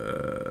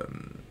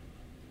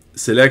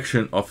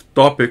selection of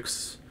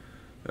topics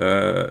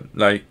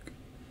like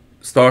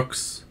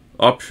stocks,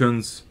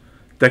 options,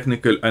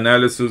 technical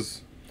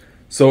analysis.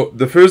 So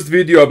the first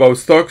video about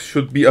stocks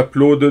should be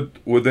uploaded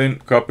within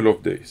a couple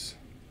of days.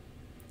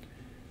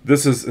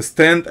 This is a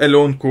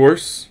standalone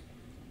course.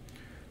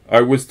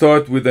 I will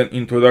start with an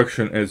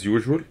introduction as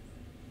usual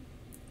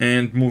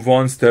and move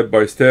on step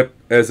by step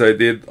as I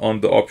did on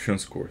the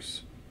options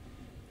course.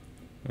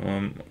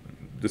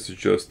 This is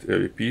just a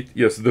repeat.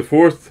 Yes, the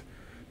 4th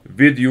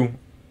video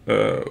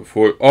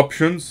for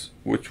options,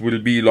 which will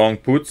be long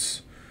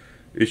puts,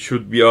 it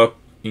should be up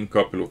in a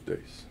couple of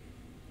days.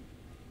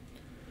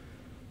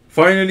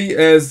 Finally,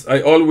 as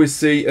I always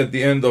say at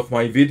the end of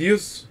my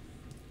videos,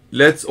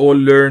 let's all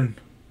learn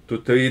to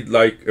trade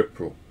like a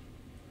pro.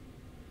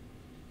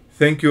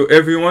 Thank you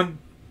everyone,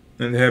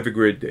 and have a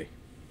great day.